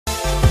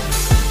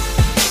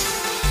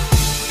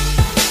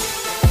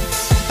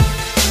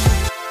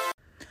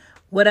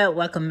What up?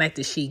 Welcome back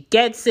to She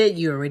Gets It.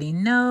 You already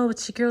know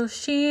it's your girl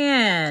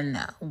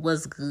Shan.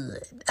 What's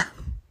good?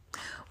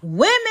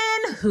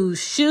 Women who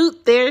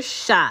shoot their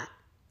shot.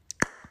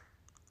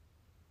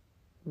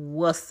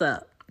 What's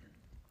up?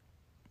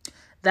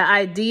 The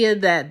idea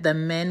that the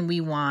men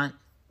we want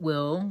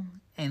will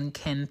and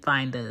can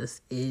find us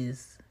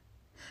is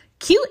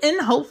cute and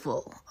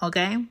hopeful,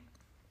 okay?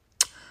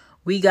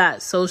 We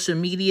got social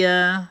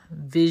media,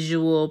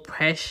 visual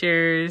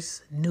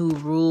pressures, new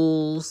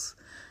rules,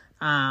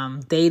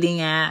 dating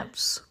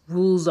apps,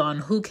 rules on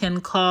who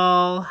can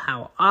call,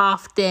 how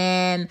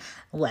often,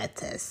 what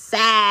to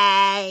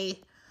say.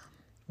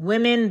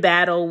 Women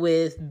battle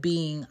with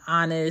being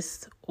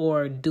honest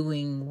or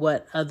doing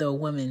what other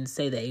women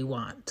say they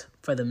want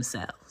for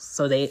themselves.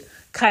 So they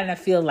kind of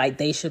feel like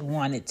they should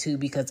want it too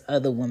because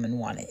other women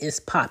want it.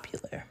 It's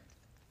popular.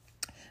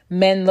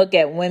 Men look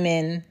at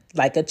women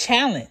like a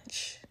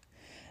challenge.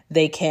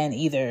 They can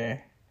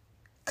either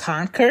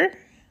conquer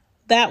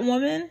that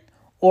woman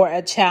or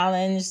a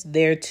challenge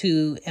they're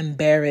too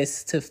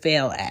embarrassed to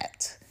fail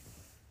at.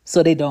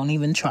 So they don't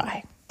even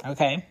try,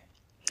 okay?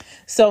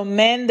 So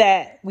men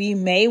that we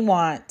may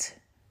want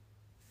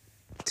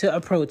to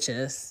approach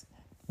us,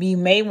 we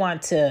may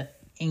want to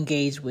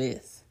engage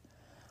with,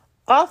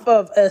 off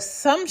of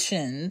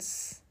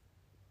assumptions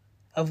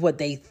of what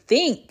they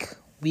think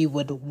we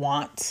would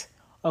want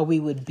or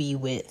we would be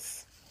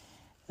with,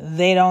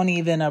 they don't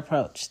even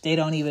approach. They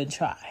don't even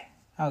try,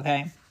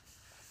 okay?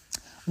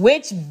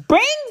 Which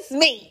brings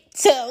me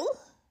to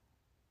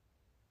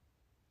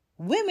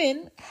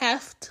women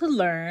have to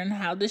learn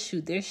how to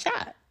shoot their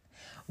shot.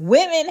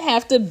 Women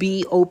have to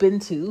be open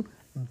to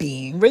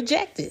being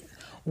rejected.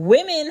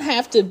 Women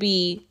have to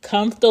be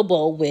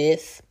comfortable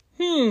with,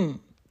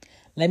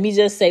 let me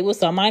just say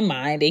what's on my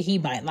mind and he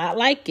might not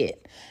like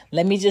it.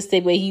 Let me just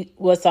say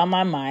what's on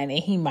my mind and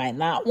he might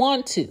not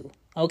want to,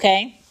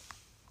 okay?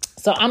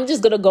 So I'm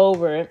just going to go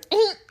over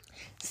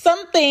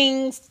some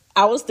things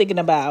I was thinking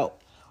about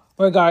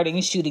regarding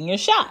shooting your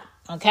shot,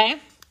 okay?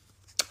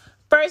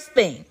 First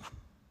thing,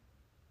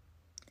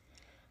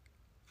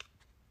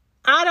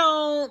 I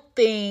don't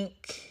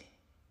think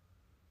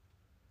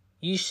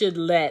you should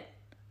let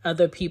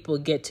other people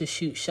get to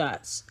shoot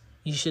shots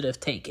you should have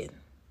taken.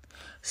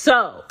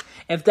 So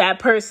if that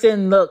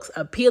person looks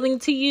appealing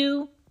to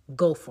you,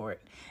 go for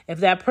it. If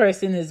that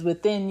person is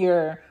within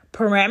your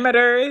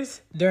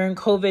parameters during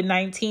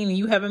COVID-19 and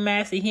you have a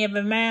mask and he have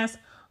a mask,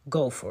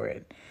 go for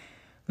it.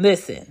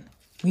 Listen,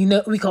 we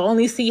can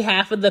only see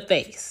half of the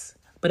face.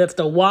 But if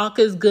the walk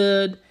is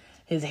good,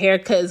 his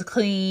haircut is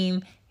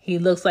clean, he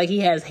looks like he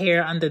has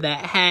hair under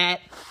that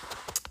hat,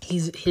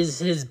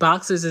 his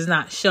boxers is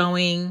not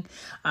showing,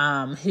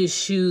 his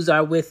shoes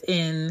are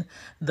within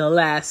the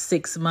last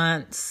 6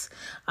 months,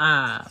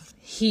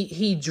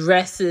 he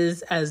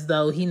dresses as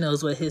though he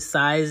knows what his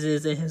size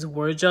is in his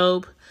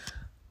wardrobe,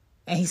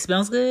 and he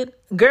smells good,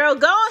 girl,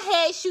 go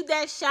ahead, shoot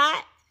that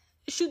shot.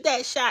 Shoot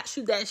that shot,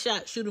 shoot that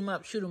shot, shoot him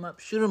up, shoot him up,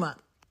 shoot him up.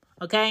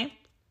 Okay?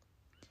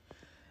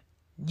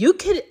 You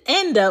could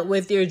end up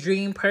with your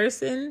dream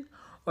person,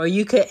 or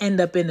you could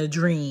end up in a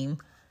dream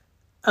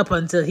up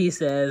until he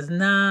says,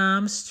 nah,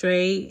 I'm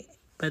straight,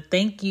 but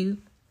thank you.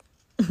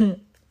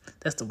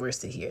 That's the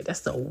worst to hear.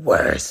 That's the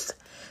worst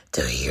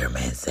to hear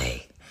men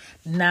say.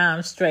 Nah,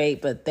 I'm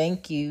straight, but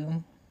thank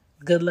you.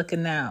 Good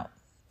looking out.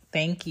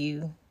 Thank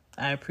you.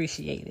 I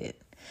appreciate it.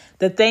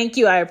 The thank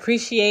you, I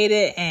appreciate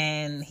it,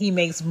 and he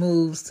makes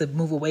moves to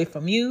move away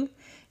from you.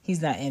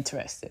 He's not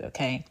interested,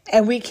 okay?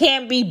 And we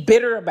can't be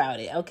bitter about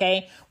it,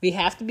 okay? We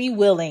have to be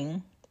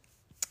willing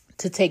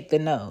to take the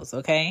no's,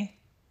 okay?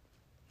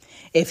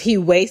 If he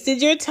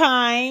wasted your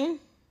time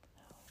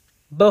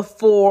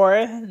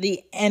before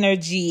the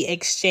energy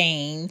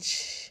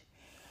exchange,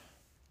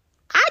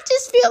 I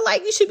just feel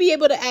like you should be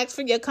able to ask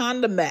for your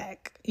condom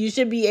back. You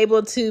should be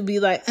able to be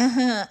like,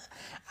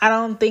 I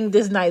don't think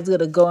this night's going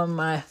to go in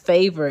my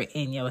favor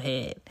in your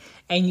head.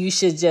 And you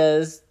should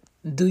just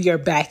do your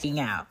backing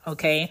out,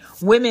 okay?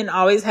 Women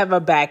always have a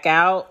back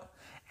out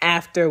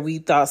after we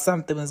thought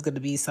something was going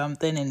to be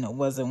something and it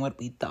wasn't what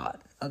we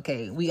thought,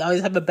 okay? We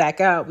always have a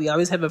back out. We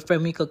always have a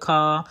friend we could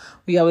call.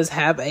 We always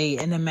have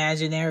an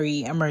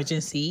imaginary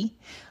emergency.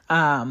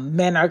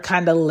 Men are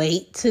kind of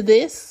late to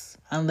this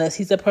unless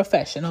he's a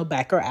professional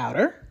backer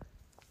outer.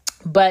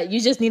 But you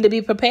just need to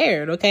be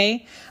prepared,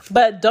 okay?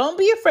 But don't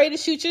be afraid to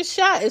shoot your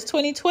shot. It's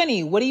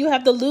 2020. What do you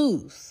have to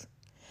lose?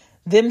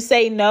 Them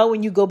say no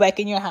when you go back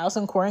in your house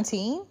in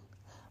quarantine?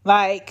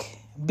 Like,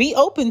 be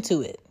open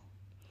to it.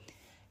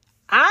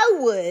 I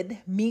would,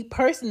 me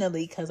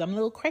personally, because I'm a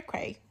little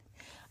cray-cray,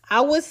 I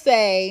would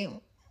say,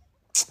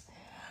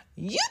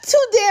 you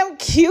too damn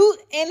cute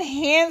and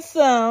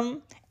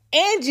handsome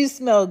and you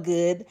smell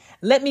good.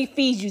 Let me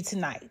feed you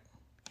tonight.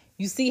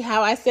 You see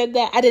how I said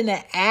that? I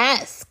didn't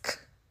ask.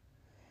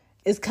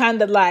 It's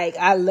kind of like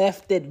I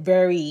left it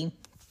very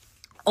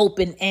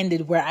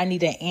open-ended where I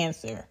need an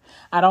answer.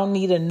 I don't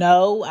need a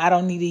no. I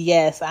don't need a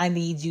yes. I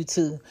need you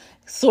to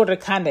sort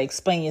of kind of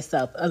explain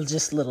yourself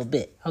just a little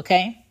bit,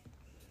 okay?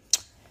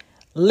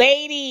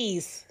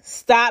 Ladies,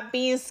 stop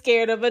being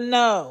scared of a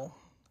no.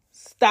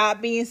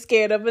 Stop being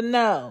scared of a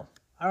no.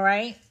 All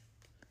right?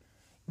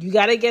 You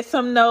got to get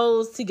some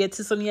no's to get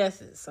to some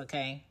yeses,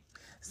 okay?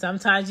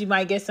 Sometimes you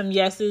might get some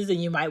yeses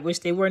and you might wish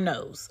they were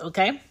no's,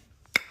 okay?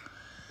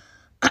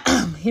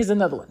 Here's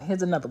another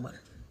one.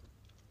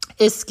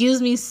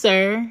 Excuse me,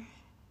 sir.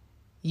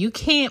 You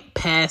can't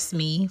pass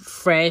me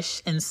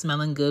fresh and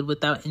smelling good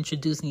without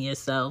introducing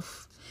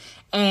yourself.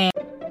 And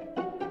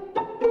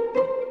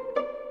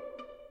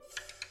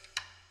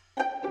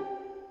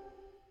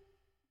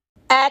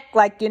act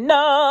like you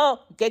know,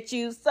 get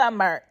you some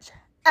merch.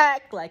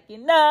 Act like you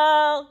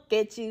know,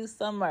 get you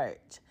some merch.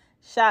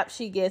 Shop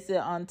She Gets It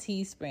on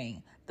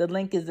Teespring. The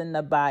link is in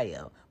the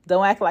bio.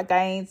 Don't act like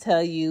I ain't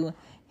tell you.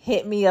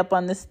 Hit me up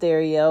on the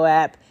Stereo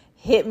app.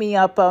 Hit me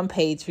up on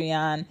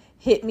Patreon.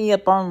 Hit me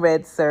up on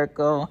Red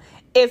Circle.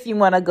 If you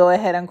want to go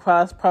ahead and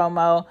cross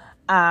promo,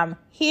 I'm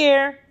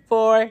here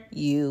for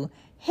you.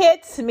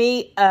 Hit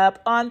me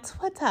up on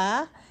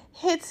Twitter.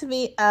 Hit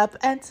me up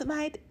at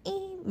my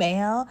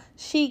email,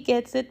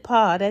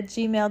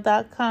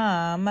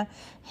 shegetsitpod@gmail.com.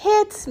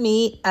 Hit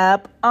me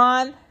up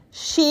on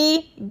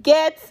She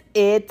Gets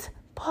It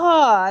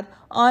Pod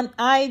on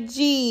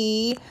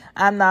IG.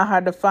 I'm not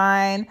hard to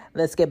find.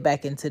 Let's get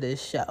back into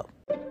this show.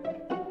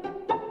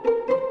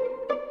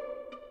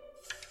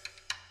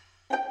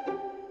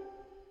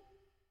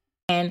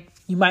 And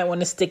you might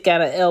want to stick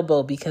out an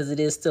elbow because it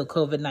is still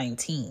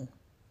COVID-19.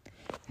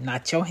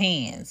 Not your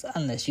hands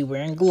unless you're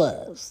wearing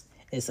gloves.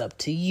 It's up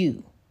to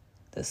you.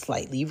 That's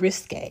slightly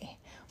risque,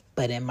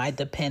 but it might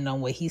depend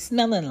on what he's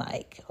smelling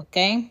like,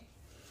 okay?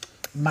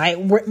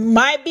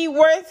 Might be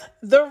worth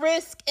the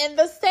risk in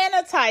the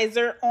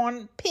sanitizer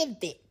on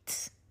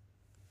pivot.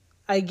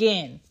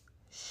 Again,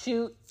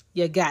 shoot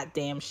your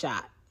goddamn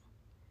shot.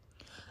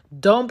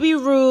 Don't be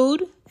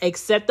rude.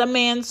 Accept a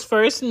man's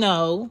first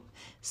no.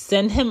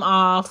 Send him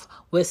off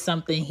with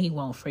something he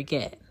won't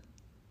forget.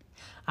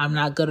 I'm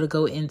not going to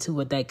go into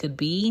what that could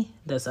be.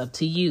 That's up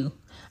to you.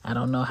 I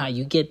don't know how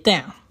you get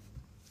down.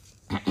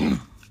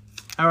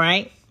 All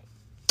right?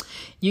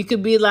 You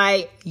could be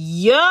like,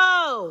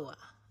 yo,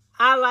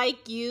 I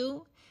like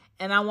you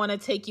and I want to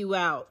take you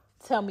out.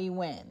 Tell me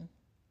when.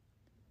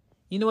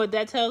 You know what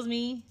that tells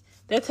me?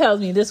 That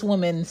tells me this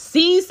woman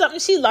sees something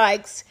she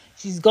likes.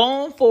 She's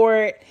going for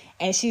it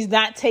and she's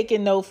not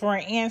taking no for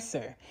an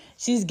answer.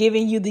 She's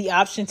giving you the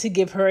option to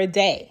give her a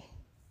day.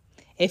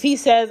 If he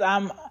says,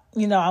 I'm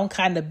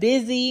kind of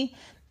busy,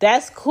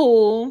 that's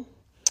cool.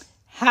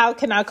 How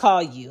can I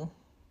call you?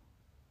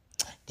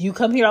 Do you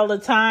come here all the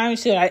time?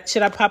 Should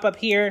I pop up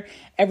here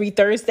every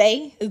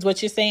Thursday is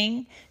what you're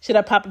saying? Should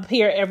I pop up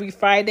here every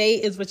Friday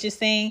is what you're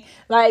saying?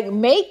 Like,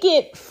 make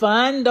it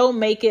fun. Don't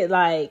make it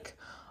like,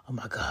 oh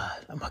my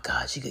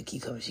God, she could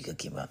keep coming.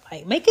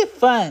 Like, make it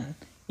fun.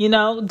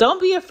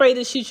 Don't be afraid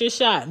to shoot your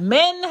shot.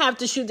 Men have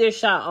to shoot their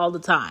shot all the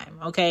time,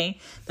 okay?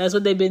 That's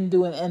what they've been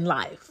doing in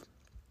life.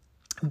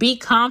 Be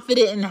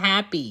confident and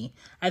happy.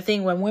 I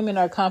think when women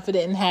are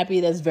confident and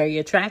happy, that's very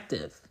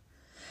attractive.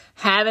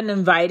 Have an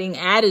inviting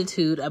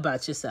attitude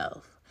about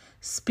yourself.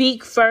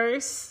 Speak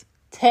first,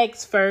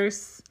 text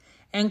first,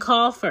 and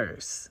call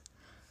first.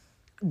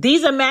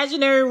 These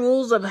imaginary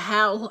rules of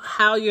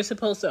how you're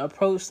supposed to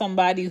approach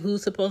somebody,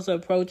 who's supposed to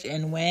approach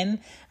and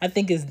when, I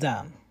think is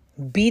dumb.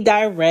 Be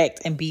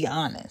direct and be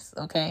honest,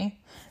 okay?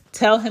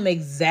 Tell him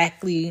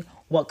exactly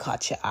what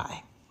caught your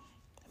eye.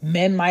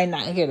 Men might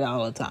not hear that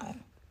all the time.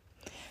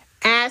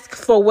 Ask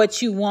for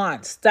what you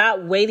want.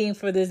 Stop waiting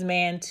for this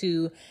man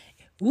to,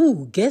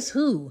 guess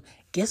who?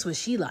 Guess what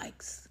she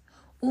likes?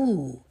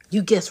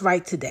 You guessed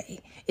right today.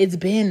 It's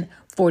been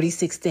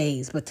 46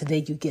 days, but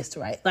today you guessed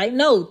right. Like,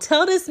 no,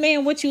 tell this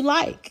man what you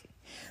like.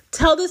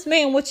 Tell this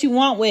man what you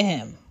want with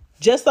him.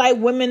 Just like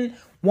women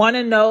want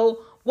to know,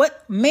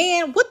 what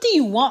do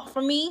you want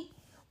from me?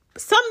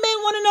 Some men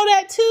want to know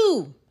that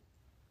too.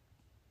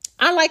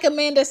 I like a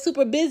man that's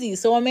super busy.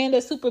 So a man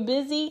that's super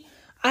busy,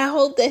 I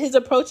hope that his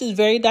approach is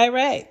very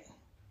direct.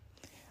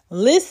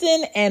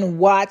 Listen and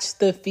watch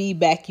the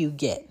feedback you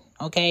get,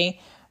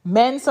 okay?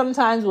 Men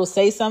sometimes will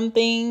say some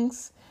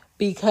things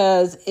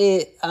because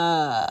it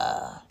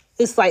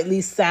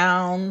slightly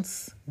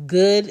sounds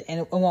good and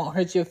it won't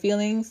hurt your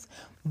feelings.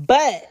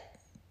 But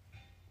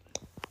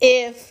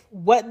if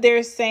what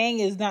they're saying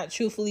is not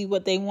truthfully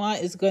what they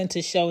want, it's going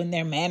to show in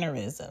their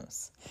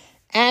mannerisms.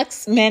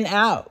 Ask men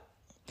out.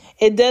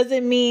 It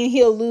doesn't mean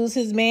he'll lose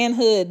his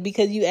manhood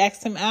because you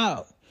asked him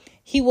out.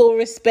 He will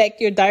respect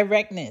your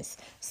directness.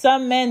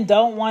 Some men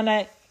don't want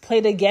to play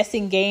the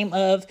guessing game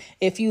of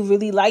if you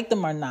really like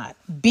them or not.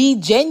 Be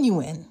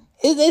genuine.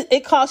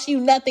 It costs you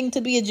nothing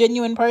to be a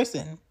genuine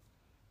person.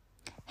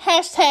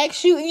 Hashtag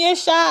shooting your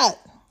shot.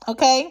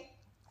 Okay?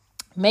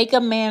 Make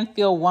a man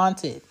feel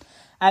wanted.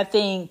 I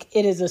think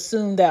it is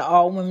assumed that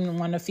all women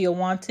want to feel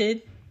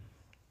wanted.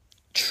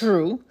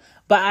 True.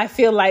 But I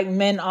feel like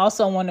men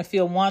also want to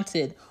feel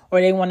wanted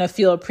or they want to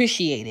feel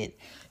appreciated.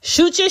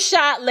 Shoot your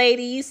shot,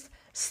 ladies.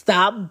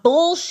 Stop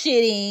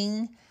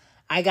bullshitting.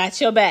 I got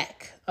your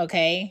back,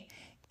 okay?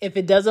 If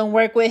it doesn't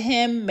work with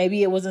him,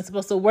 maybe it wasn't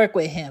supposed to work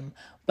with him.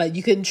 But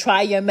you can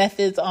try your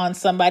methods on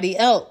somebody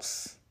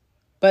else.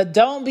 But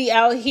don't be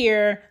out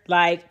here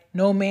like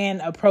no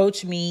man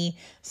approached me,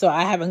 so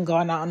I haven't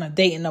gone out on a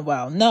date in a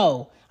while.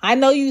 No, I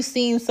know you've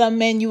seen some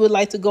men you would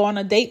like to go on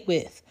a date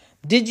with.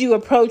 Did you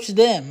approach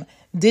them?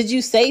 Did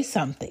you say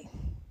something?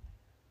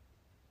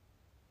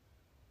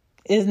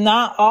 It's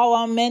not all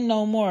on men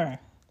no more.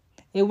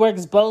 It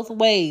works both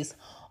ways.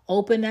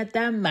 Open at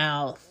that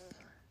mouth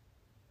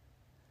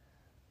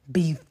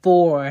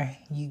before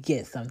you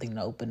get something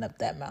to open up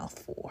that mouth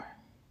for.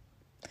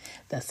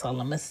 That's all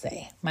I'm going to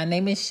say. My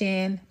name is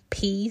Shan.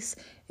 Peace.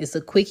 It's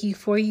a quickie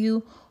for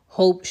you.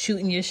 Hope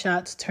shooting your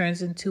shots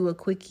turns into a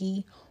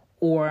quickie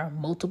or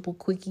multiple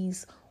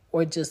quickies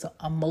or just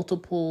a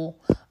multiple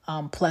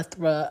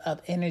plethora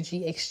of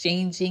energy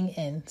exchanging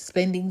and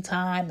spending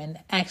time and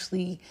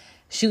actually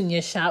shooting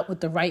your shot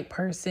with the right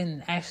person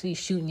and actually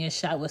shooting your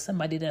shot with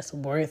somebody that's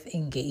worth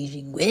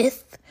engaging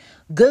with.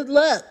 Good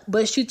luck,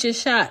 but shoot your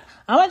shot.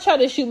 I'm going to try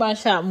to shoot my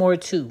shot more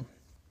too.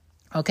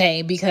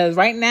 Okay, because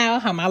right now,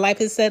 how my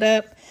life is set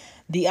up,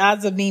 the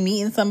odds of me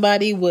meeting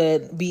somebody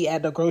would be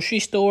at the grocery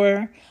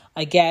store,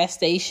 a gas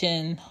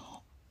station,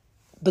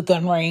 the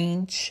gun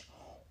range,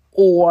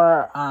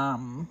 or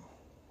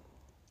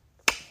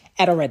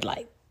at a red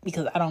light,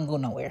 because I don't go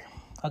nowhere.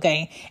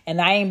 Okay, and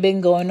I ain't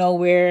been going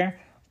nowhere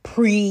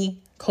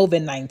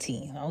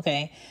pre-COVID-19.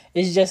 Okay,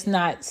 it's just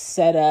not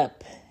set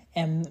up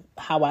and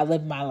how I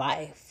live my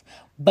life.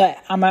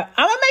 But I'm gonna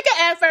make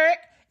an effort.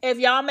 If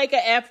y'all make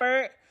an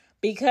effort.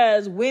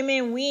 Because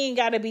women, we ain't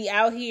got to be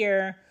out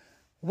here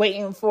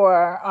waiting for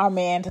our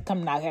man to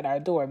come knock at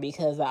our door.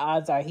 Because the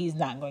odds are he's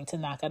not going to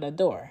knock at the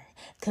door.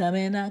 Come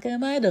and knock at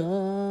my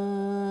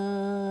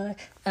door.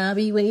 I'll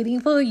be waiting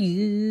for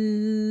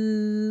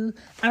you.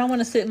 I don't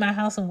want to sit in my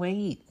house and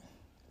wait.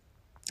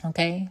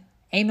 Okay?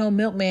 Ain't no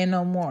milkman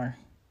no more.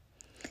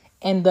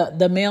 And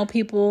the male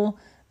people,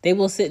 they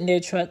will sit in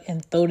their truck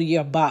and throw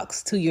your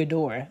box to your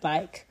door.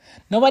 Like,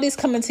 nobody's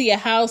coming to your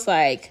house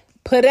like,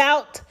 put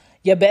out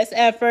your best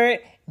effort,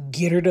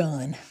 get her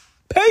done.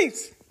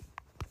 Peace.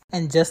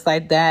 And just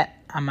like that,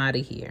 I'm out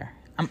of here.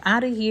 I'm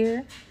out of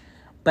here,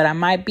 but I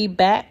might be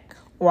back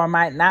or I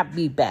might not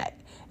be back.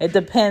 It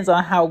depends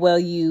on how well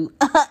you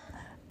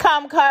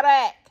come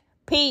correct.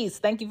 Peace.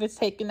 Thank you for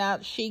taking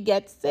out She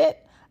Gets It.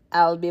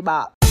 I'll be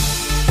back.